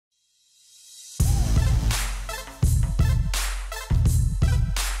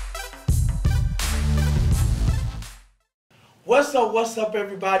What's up,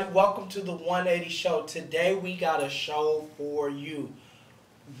 everybody? Welcome to the 180 Show. Today we got a show for you.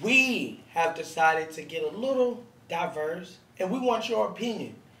 We have decided to get a little diverse, and we want your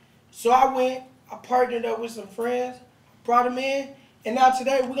opinion. So I partnered up with some friends, brought them in, and now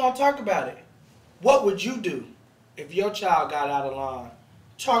today we're going to talk about it. What would you do if your child got out of line,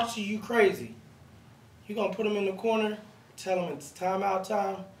 talk to you crazy? You going to put them in the corner, tell them it's timeout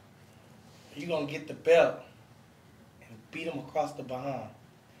time, or you going to get the belt and beat them across the behind?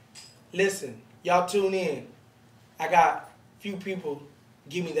 Listen, y'all tune in. I got a few people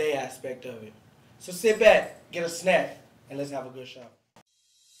give me their aspect of it. So sit back, get a snack, and let's have a good show.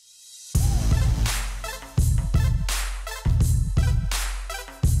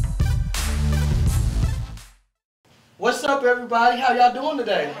 What's up, everybody? How y'all doing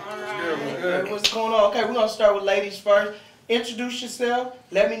today? Good. What's going on? Okay, we're going to start with ladies first. Introduce yourself.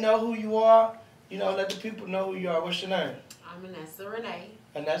 Let me know who you are. You know, let the people know who you are. What's your name? I'm Anissa Renee.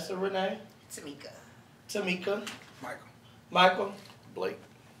 Anissa Renee. Tamika. Tamika. Michael. Michael. Blake.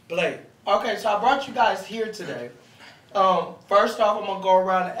 Blake. Okay, so I brought you guys here today. First off, I'm going to go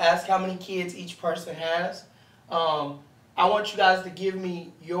around and ask how many kids each person has. I want you guys to give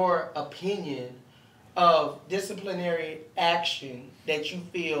me your opinion of disciplinary action that you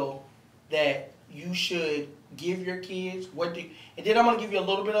feel that you should give your kids. And then I'm going to give you a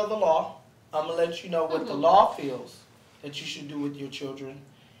little bit of the law. I'm going to let you know what the law feels that you should do with your children.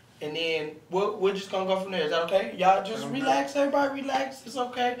 And then we're just going to go from there. Is that okay? Y'all just relax. Everybody relax. It's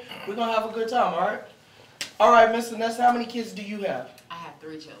okay. We're going to have a good time, all right? All right, Miss Anissa, how many kids do you have? I have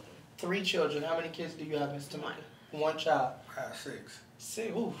 3 children. 3 children. How many kids do you have, Miss Tamika? 1 child. I have 6. 6.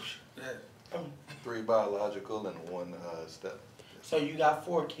 Ooh. Yeah. 3 biological and 1 step. So you got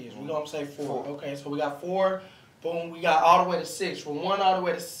 4 kids. We're going to say 4. Okay, so we got 4. Boom. We got all the way to 6. From 1 all the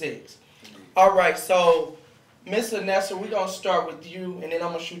way to 6. All right, so Miss Anissa, we're going to start with you, and then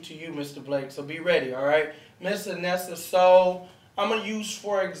I'm going to shoot to you, Mr. Blake. So be ready, all right? Miss Anissa, so I'm going to use,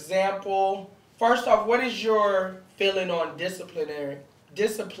 for example, first off, what is your feeling on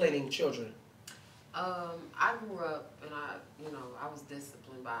disciplining children? I grew up and I was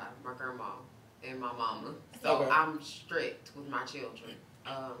disciplined by my grandma and my mama. So Okay. I'm strict with my children.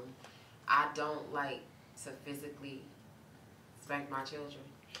 I don't like to physically spank my children.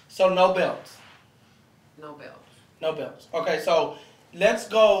 So no belts. No belts. No belts. Okay, so let's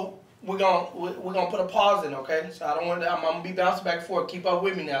go. We're gonna put a pause in, okay? So I'm gonna be bouncing back and forth. Keep up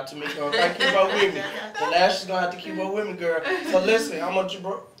with me now, Tamika. Okay, keep up with me. The last is gonna have to keep up with me, girl. So listen, I'm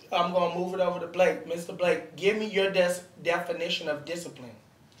gonna move it over to Blake. Mr. Blake, give me your definition of discipline.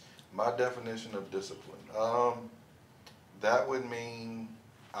 My definition of discipline. That would mean,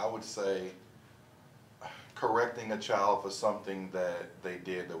 I would say, correcting a child for something that they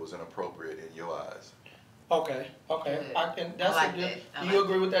did that was inappropriate in your eyes. Okay. Good. That's I like a good. that. Do you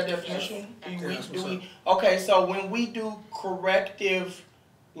agree with that definition? Yes, Okay, so when we do corrective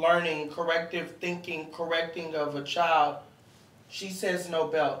learning, corrective thinking, correcting of a child, she says no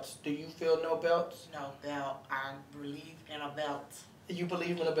belts. Do you feel no belts? No belt. I believe in a belt. You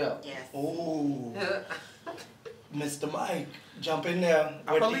believe in a belt? Yes. Ooh. Mr. Mike, jump in there.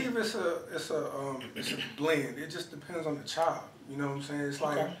 I believe it's a blend. It just depends on the child. You know what I'm saying? It's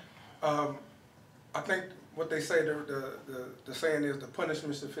like, I think what they say, the saying is the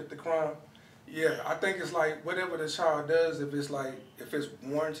punishment should fit the crime. Yeah, I think it's like whatever the child does, if it's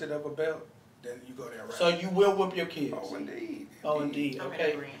warranted of a belt, then you go there right. So you will whip your kids? Oh, indeed. Oh, indeed. I'm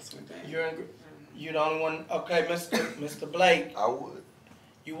Okay. in agreement with that. You're the only one. Okay, Mr. Blake. I would.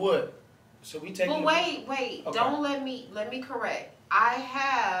 You would. So we take. But wait. Okay. Don't let me correct. I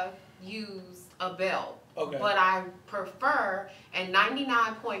have used a belt. Okay. But I prefer, and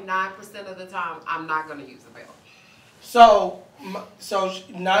 99.9% of the time, I'm not going to use a belt. So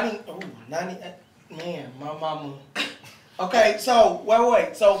 90, man, my mama. Okay, so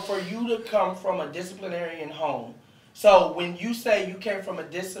wait. So for you to come from a disciplinarian home, so when you say you came from a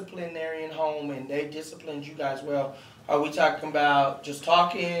disciplinarian home and they disciplined you guys well, are we talking about just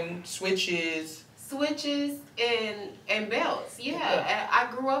talking, switches? Switches and belts, yeah. I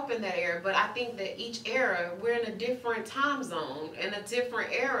grew up in that era, but I think that each era, we're in a different time zone, in a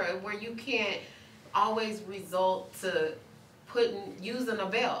different era where you can't always result to using a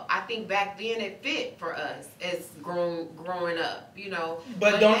belt. I think back then it fit for us as growing up, you know.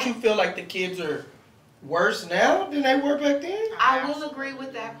 But don't you feel like the kids are worse now than they were back then? I will agree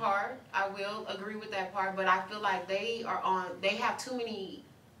with that part. But I feel like they have too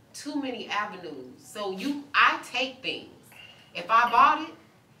many avenues. So I take things. If I bought it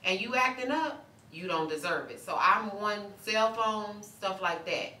and you acting up, you don't deserve it. So I'm one, cell phones, stuff like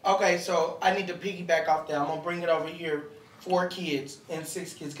that. Okay, so I need to piggyback off that. I'm gonna bring it over here. 4 kids and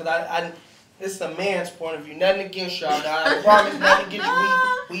 6 kids, because I this is a man's point of view. Nothing against y'all. Now, I promise nothing against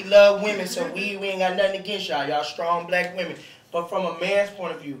you. We love women, so we ain't got nothing against y'all. Y'all strong black women. But from a man's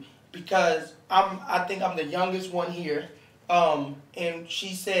point of view, because I think I'm the youngest one here, and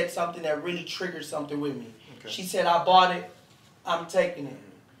she said something that really triggered something with me. Okay. She said, I bought it, I'm taking it.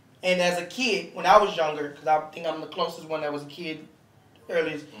 And as a kid, when I was younger, because I think I'm the closest one that was a kid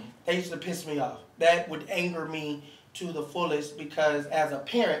earliest, they used to piss me off. That would anger me to the fullest, because as a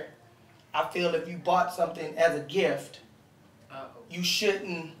parent, I feel if you bought something as a gift, you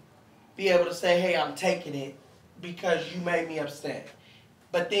shouldn't be able to say, hey, I'm taking it because you made me upset.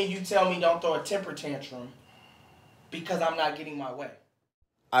 But then you tell me don't throw a temper tantrum because I'm not getting my way.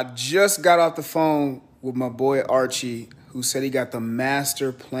 I just got off the phone with my boy Archie, who said he got the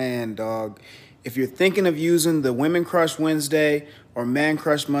master plan, dog. If you're thinking of using the Women Crush Wednesday or Man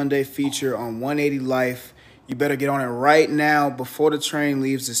Crush Monday feature on 180 Life, you better get on it right now before the train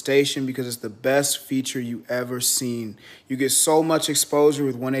leaves the station, because it's the best feature you ever seen. You get so much exposure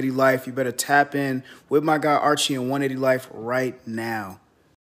with 180 Life. You better tap in with my guy Archie and 180 Life right now.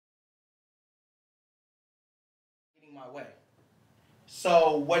 Getting my way.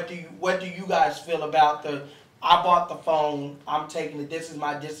 So what do you guys feel about the I bought the phone, I'm taking it, this is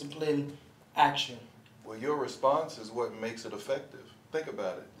my discipline action? Well, your response is what makes it effective. Think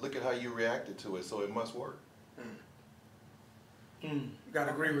about it. Look at how you reacted to it, so it must work.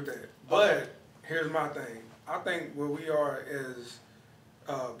 Gotta agree with that. But here's my thing. I think where we are as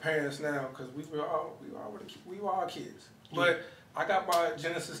parents now, because we were all kids. But I got my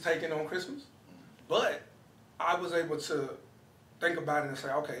Genesis taken on Christmas. But I was able to think about it and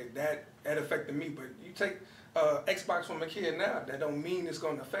say, okay, that affected me. But you take Xbox from a kid now, that don't mean it's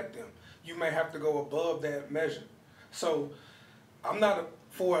going to affect them. You may have to go above that measure. So I'm not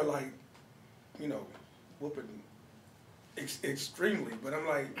for, like, you know, whooping extremely, but I'm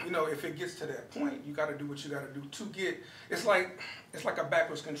like, you know, if it gets to that point, you got to do what you got to do to get. It's like a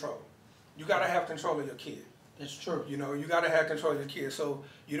backwards control. You got to have control of your kid. That's true. You know, you got to have control of your kid. So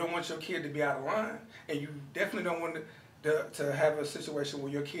you don't want your kid to be out of line, and you definitely don't want to have a situation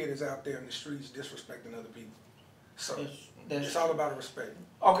where your kid is out there in the streets disrespecting other people. So it's all about respect.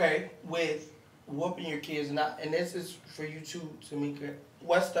 Okay, with whooping your kids, and this is for you too, Tamika.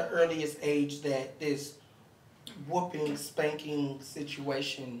 What's the earliest age that this whooping, spanking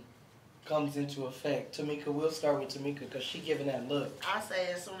situation comes into effect? Tamika, we'll start with Tamika because she giving that look. I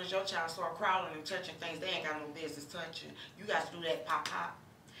say as soon as your child start crawling and touching things they ain't got no business touching, you got to do that pop pop.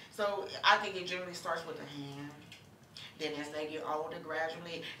 So I think it generally starts with the hand. Then as they get older,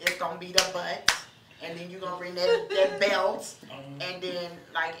 gradually it's gonna be the butt, and then you're gonna bring that belt. And then,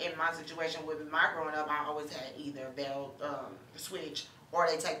 like in my situation with my growing up, I always had either a belt, switch, or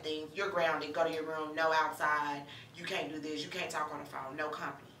they take things. You're grounded. Go to your room. No outside. You can't do this. You can't talk on the phone. No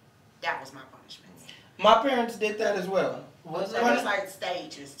company. That was my punishment. My parents did that as well. Well, there's like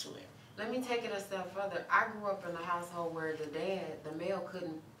stages to it. Let me take it a step further. I grew up in a household where the male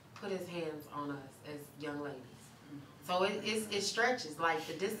couldn't put his hands on us as young ladies. So it stretches, like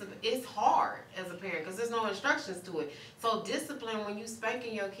the discipline. It's hard as a parent because there's no instructions to it. So discipline when you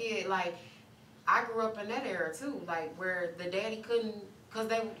spanking your kid, like I grew up in that era too, like where the daddy couldn't, because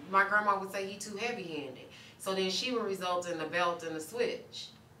my grandma would say he too heavy-handed. So then she would result in the belt and the switch.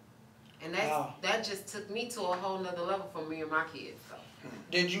 And that just took me to a whole nother level for me and my kids. So.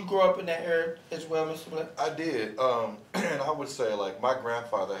 Did you grow up in that era as well, Mr. Black? I did. And I would say, like, my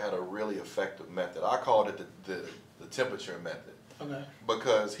grandfather had a really effective method. I called it the temperature method. Okay.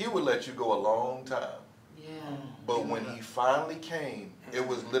 Because he would let you go a long time. Yeah. But when he finally came, it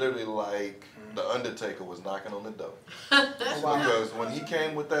was literally like the Undertaker was knocking on the door. Because when he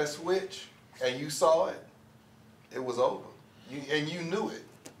came with that switch and you saw it, it was over. And you knew it.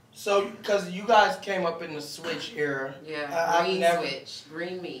 So, because you guys came up in the switch era. Yeah, switch.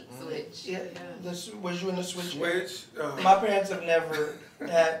 Green meat switch. Yeah. Was you in the switch? Switch. My parents have never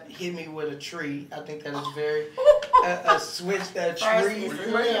hit me with a tree. I think that is very a switch. That tree.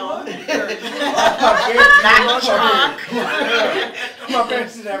 My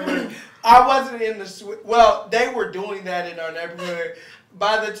parents never. I wasn't in the switch. Well, they were doing that in our neighborhood.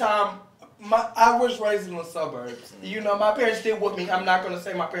 By the time. I was raised in the suburbs. You know, my parents did whoop me. I'm not gonna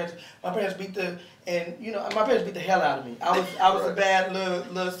say my parents beat my parents beat the hell out of me. I was a bad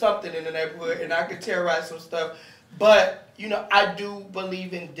little something in the neighborhood, and I could terrorize some stuff. But you know, I do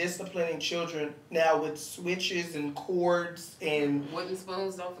believe in disciplining children now with switches and cords and wooden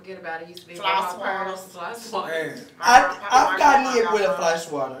spoons. Don't forget about it. Used to be fly swatters. I've gotten hit with a fly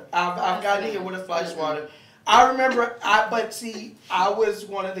swatter. I've gotten hit with a fly swatter. I remember, but see, I was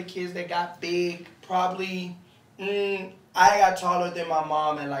one of the kids that got big probably I got taller than my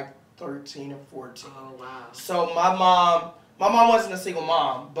mom at like 13 or 14. Oh, wow. So my mom wasn't a single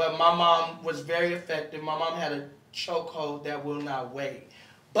mom, but my mom was very effective. My mom had a chokehold that will not wait.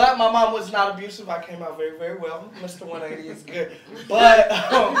 But my mom was not abusive. I came out very, very well. Mr. 180 is good. But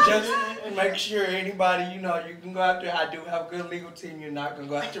just make sure anybody, you can go after. I do have a good legal team. You're not going to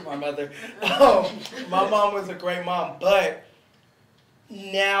go after my mother. My mom was a great mom. But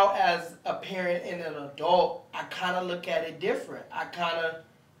now as a parent and an adult, I kind of look at it different. I kind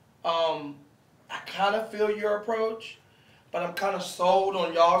of feel your approach, but I'm kind of sold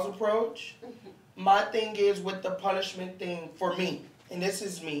on y'all's approach. My thing is with the punishment thing for me. And this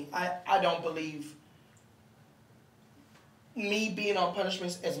is me. I don't believe me being on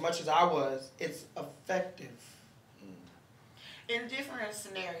punishments as much as I was, it's effective. In different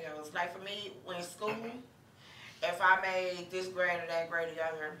scenarios, like for me, when school, if I made this grade or that grade or the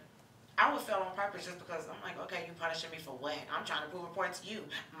other, I would fail on purpose just because I'm like, okay, you punishing me for what? I'm trying to prove a point to you.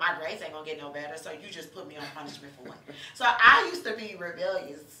 My grades ain't gonna get no better, so you just put me on punishment for what? So I used to be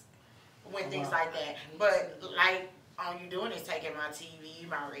rebellious when things like that. But like, all you doing is taking my TV,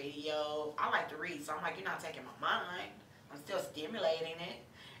 my radio. I like to read, so I'm like, you're not taking my mind. I'm still stimulating it.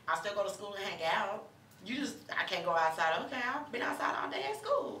 I still go to school and hang out. I can't go outside. Okay, I've been outside all day at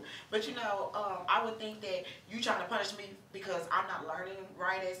school. But I would think that you trying to punish me because I'm not learning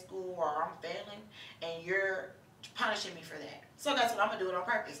right at school or I'm failing, and you're punishing me for that. So that's what I'm gonna do it on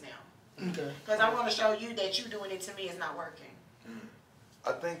purpose now. Okay. Because I want to show you that you doing it to me is not working.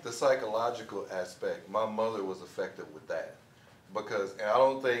 I think the psychological aspect, my mother was affected with that.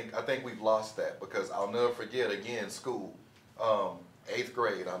 I think we've lost that because I'll never forget, again, school, 8th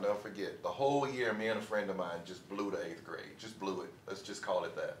grade, I'll never forget. The whole year, me and a friend of mine just blew the 8th grade, just blew it. Let's just call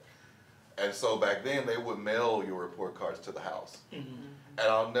it that. And so back then, they would mail your report cards to the house. Mm-hmm. And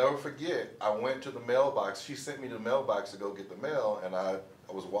I'll never forget, I went to the mailbox. She sent me to the mailbox to go get the mail, and I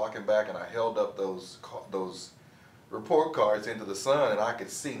was walking back, and I held up those report cards into the sun, and I could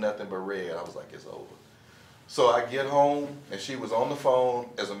see nothing but red. I was like, it's over. So I get home, and she was on the phone,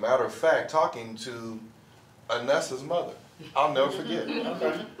 as a matter of fact, talking to Anissa's mother. I'll never forget.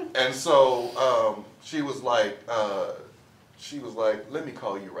 Okay. And so she was like, let me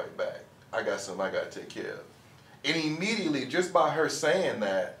call you right back. I got something I got to take care of. And immediately, just by her saying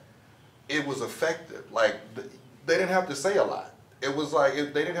that, it was effective. Like, they didn't have to say a lot. It was like, they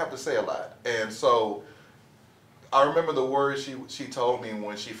didn't have to say a lot. And so I remember the words she told me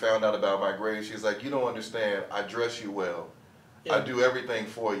when she found out about my grades. She's like, you don't understand. I dress you well. Yeah. I do everything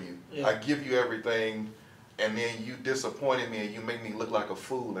for you. Yeah. I give you everything, and then you disappointed me and you make me look like a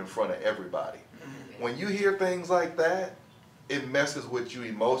fool in front of everybody. Mm-hmm. When you hear things like that, it messes with you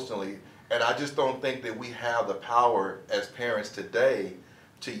emotionally. And I just don't think that we have the power as parents today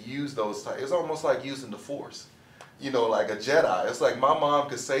to use those types. It's almost like using the Force. Like a Jedi. It's like my mom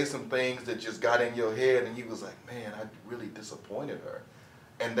could say some things that just got in your head and you was like, man, I really disappointed her.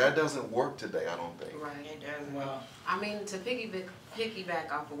 And that doesn't work today, I don't think. Right, it doesn't. Well, I mean, to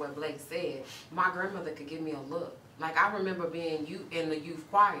piggyback off of what Blake said, my grandmother could give me a look. Like, I remember being in the youth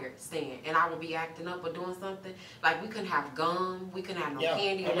choir stand, and I would be acting up or doing something. Like, we couldn't have gum, we couldn't have no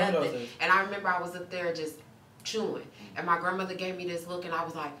candy or nothing. And I remember I was up there just chewing, and my grandmother gave me this look, and I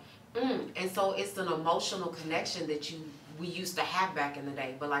was like, And so it's an emotional connection that we used to have back in the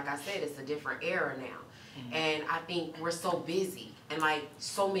day. But like I said, it's a different era now. Mm-hmm. And I think we're so busy and like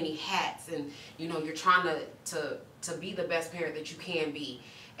so many hats, and you're trying to be the best parent that you can be.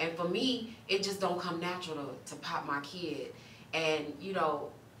 And for me, it just don't come natural to pop my kid and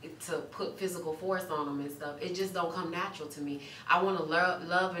to put physical force on them and stuff. It just don't come natural to me. I want to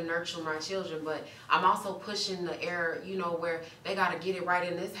love and nurture my children, but I'm also pushing the era, where they got to get it right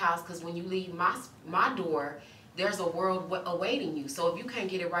in this house, because when you leave my door, there's a world awaiting you. So if you can't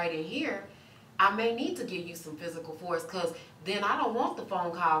get it right in here, I may need to give you some physical force, because then I don't want the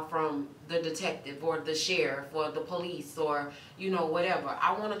phone call from the detective or the sheriff or the police or, whatever.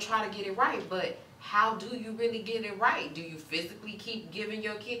 I want to try to get it right, but how do you really get it right? Do you physically keep giving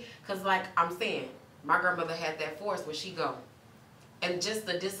your kid? Because like I'm saying, my grandmother had that force where she go. And just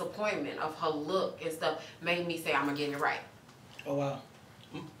the disappointment of her look and stuff made me say, I'm going to get it right. Oh, wow.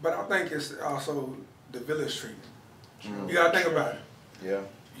 But I think it's also the village treatment. Mm. You got to think about it. Yeah.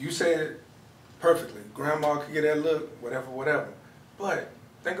 You said it perfectly. Grandma could get that look, whatever. But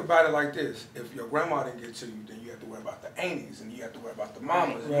think about it like this. If your grandma didn't get to you, then you have to worry about the aunties, and you have to worry about the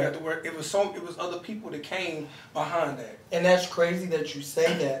mamas. Right. And you have to worry. It was other people that came behind that. And that's crazy that you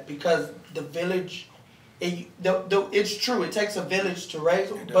say that, because the village, it's true. It takes a village to raise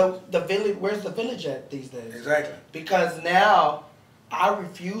them. But the village, where's the village at these days? Exactly. Because now I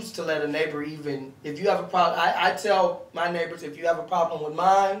refuse to let a neighbor even, if you have a problem, I tell my neighbors, if you have a problem with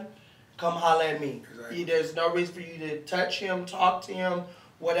mine, come holler at me. Exactly. There's no reason for you to touch him, talk to him,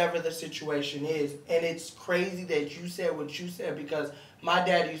 whatever the situation is. And it's crazy that you said what you said, because my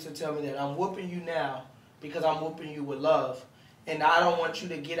dad used to tell me that I'm whooping you now because I'm whooping you with love. And I don't want you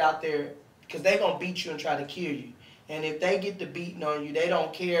to get out there, because they're going to beat you and try to kill you. And if they get the beating on you, they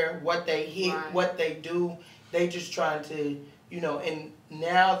don't care what they hit, what they do. They just trying to, and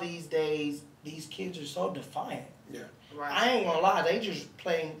now these days, these kids are so defiant. Yeah. Right. I ain't gonna lie, they just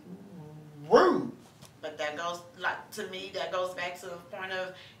plain rude. But that goes, to me, that goes back to the point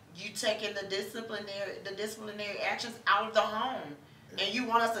of you taking the disciplinary actions out of the home. And you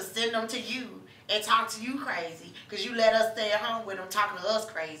want us to send them to you and talk to you crazy, because you let us stay at home with them talking to us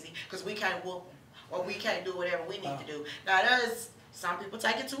crazy because we can't whoop them or we can't do whatever we need to do. Now, there's some people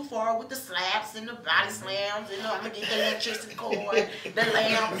take it too far with the slaps and the body slams, I'm going to get the electricity cord, the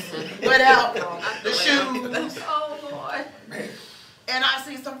lamps, whatever, the shoes. Oh, Lord. And I've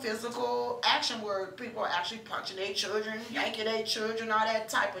seen some physical action where people are actually punching their children, yanking their children, all that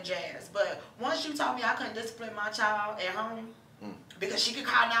type of jazz. But once you told me I couldn't discipline my child at home because she could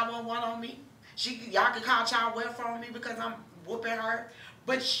call 911 on me, y'all could call child welfare on me because I'm whooping her,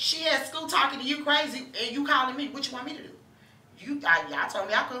 but she at school talking to you crazy and you calling me, what you want me to do? Y'all told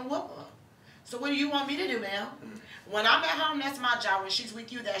me I couldn't whoop her. So what do you want me to do, ma'am? When I'm at home, that's my job. When she's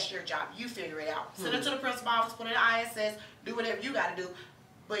with you, that's your job. You figure it out. Send her to the principal office, put her in ISS, do whatever you got to do.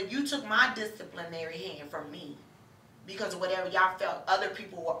 But you took my disciplinary hand from me because of whatever y'all felt other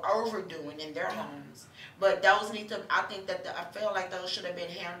people were overdoing in their homes. But those need to, I think that I feel like those should have been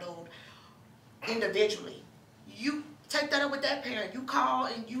handled individually. You take that up with that parent. You call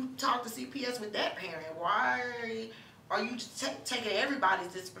and you talk to CPS with that parent. Why are you taking everybody's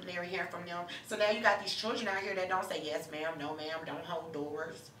disciplinary hand from them? So now you got these children out here that don't say yes ma'am, no ma'am, don't hold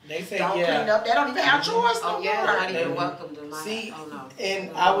doors. They say don't clean up. They don't even have chores no more. Not even welcome to my. See, oh, no.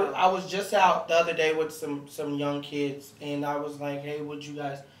 and I was just out the other day with some young kids, and I was like, hey, would you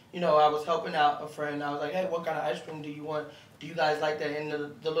guys, I was helping out a friend. I was like, hey, what kind of ice cream do you want? Do you guys like that?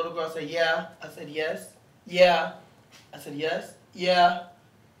 And the little girl said, yeah. I said, yes. Yeah. I said, yes. Yeah.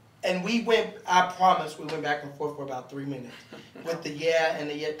 And I promise, we went back and forth for about 3 minutes with the yeah and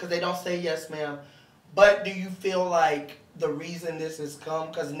the yeah, because they don't say yes, ma'am. But do you feel like the reason this has come,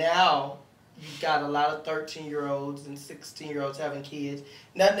 because now you've got a lot of 13-year-olds and 16-year-olds having kids.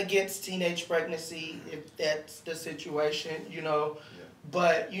 Nothing against teenage pregnancy, if that's the situation,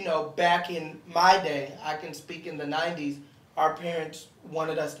 But, back in my day, I can speak in the 90s, our parents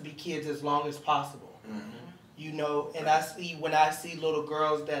wanted us to be kids as long as possible. And when I see little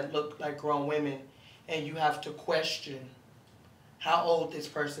girls that look like grown women, and you have to question how old this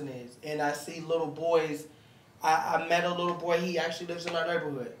person is. And I see little boys. I met a little boy. He actually lives in our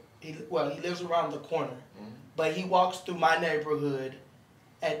neighborhood. He lives around the corner, but he walks through my neighborhood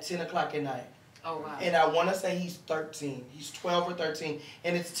at 10 o'clock at night. Oh wow! And I want to say he's 13. He's 12 or 13,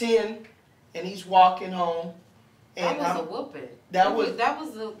 and it's 10, and he's walking home. And that was a whooping. That was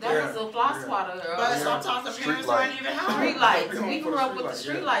a fly swatter. But sometimes the parents weren't even home. Street lights. We grew up with the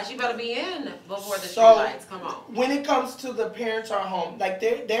street lights. You better be in before the street lights come on. When it comes to the parents are home, like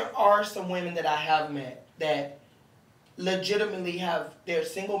there are some women that I have met that legitimately they're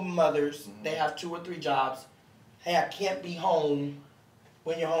single mothers. They have 2 or 3 jobs. Hey, I can't be home.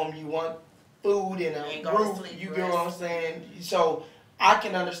 When you're home, you want food and a roof. You get what I'm saying? So I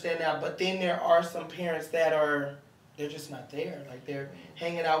can understand that, but then there are some parents that they're just not there. Like they're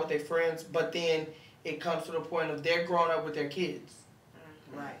hanging out with their friends, but then it comes to the point of they're growing up with their kids.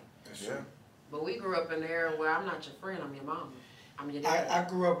 Right. Yeah. But we grew up in the era where I'm not your friend, I'm your mama. I'm your dad. I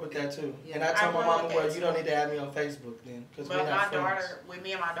grew up with that too. Yeah. And I told my mama, well, you don't need to add me on Facebook then. But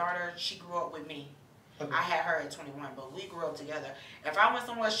me and my daughter, she grew up with me. Okay. I had her at 21, but we grew up together. If I went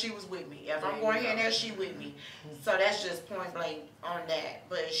somewhere, she was with me. If I'm going here and there, she with me. So that's just point blank on that.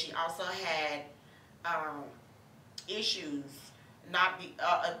 But she also had issues,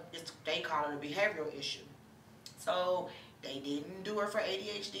 they call it a behavioral issue. So they didn't do her for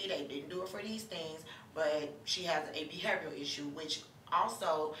ADHD, they didn't do her for these things, but she has a behavioral issue, which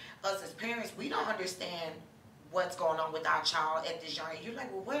also, us as parents, we don't understand what's going on with our child at this young age. You're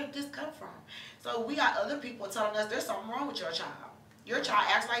like, well, where did this come from? So we got other people telling us there's something wrong with your child. Your child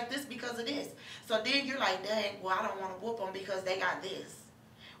acts like this because of this. So then you're like, dang, well, I don't want to whoop them because they got this.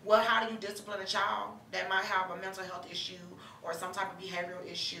 Well, how do you discipline a child that might have a mental health issue or some type of behavioral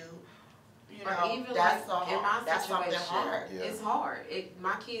issue? Or even that's something hard. Yeah. It's hard.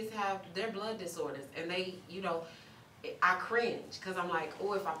 My kids have their blood disorders, and they, I cringe because I'm like,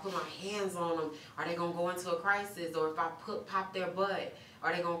 oh, if I put my hands on them, are they gonna go into a crisis? Or if I pop their butt,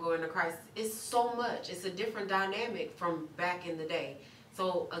 are they gonna go into crisis? It's so much. It's a different dynamic from back in the day.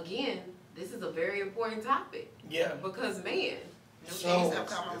 So again, this is a very important topic. Yeah. Because man, so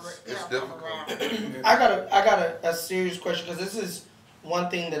it's difficult. I got a serious question because this is one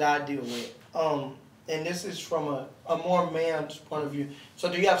thing that I deal with. And this is from a more man's point of view.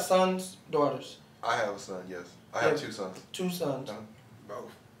 So do you have sons, daughters? I have a son, yes. I have 2 sons. 2 sons. Both.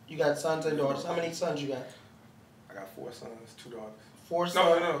 You got sons and daughters. How many sons you got? I got 4 sons, 2 daughters. 4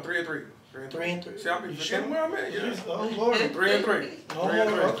 sons? No, 3 and 3. 3 and 3. See, I'll be forgetting where I'm at. Yeah. Oh Lord. 3 and 3.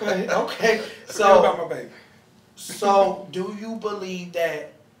 Oh, okay. So about my baby. So do you believe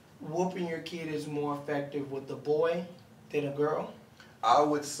that whooping your kid is more effective with a boy than a girl? I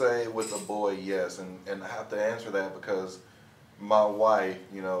would say with a boy, yes, and I have to answer that because my wife,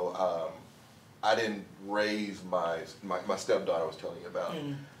 you know, I didn't raise my stepdaughter I was telling you about.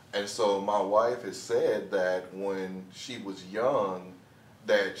 And so my wife has said that when she was young,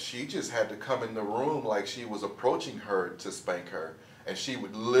 that she just had to come in the room like she was approaching her to spank her. And she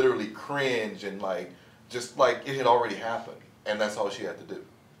would literally cringe and just like it had already happened. And that's all she had to do.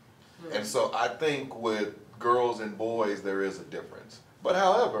 And so I think with girls and boys, there is a difference. But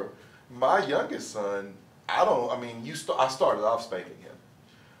however, my youngest son, I started off spanking him.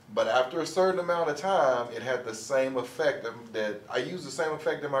 But after a certain amount of time, it had the same effect that I used the same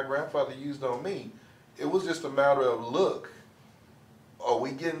effect that my grandfather used on me. It was just a matter of, look, are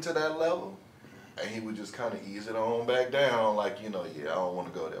we getting to that level? And he would just kind of ease it on back down, like, you know, yeah, I don't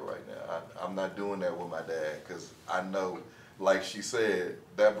want to go there right now. I'm not doing that with my dad because I know, like she said,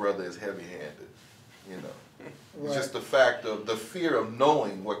 that brother is heavy-handed, you know. Right. Just the fact of the fear of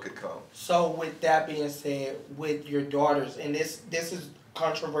knowing what could come. So with that being said, with your daughters, and this is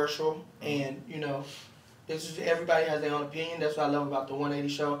controversial, and you know, this is everybody has their own opinion. That's what I love about the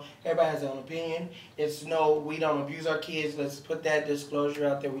 180 show. Everybody has their own opinion. It's no, we don't abuse our kids. Let's put that disclosure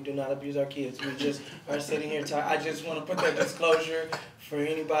out there. We do not abuse our kids. We just are sitting here talking. I just want to put that disclosure for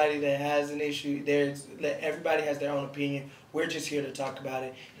anybody that has an issue. Everybody has their own opinion. We're just here to talk about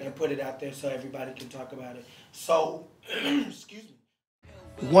it and put it out there so everybody can talk about it. So, excuse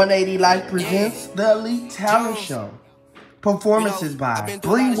me. 180 Life presents the Elite Talent Show. Performances by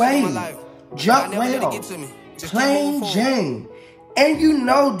Bree Wade, Jump Whale, Plain Jane, and you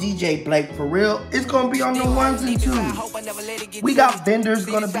know DJ Blake for real. It's going to be on the 1s and 2s. We got vendors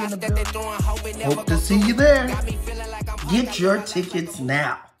going to be in the building. Hope to see you there. Get your tickets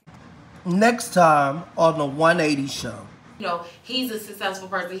now. Next time on the 180 show. You know, he's a successful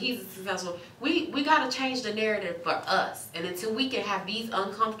person, we got to change the narrative for us. And until we can have these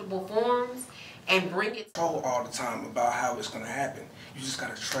uncomfortable forms and bring it told all the time about how it's going to happen. You just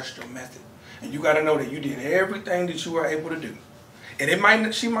got to trust your method. And you got to know that you did everything that you were able to do. And he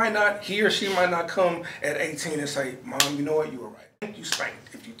or she might not come at 18 and say, Mom, you know what, you were right. You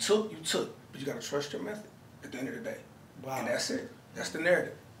spanked. If you took, you took. But you got to trust your method at the end of the day. Wow. And that's it. That's the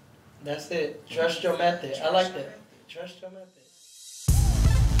narrative. That's it. Trust your method. I like that. Trust your method.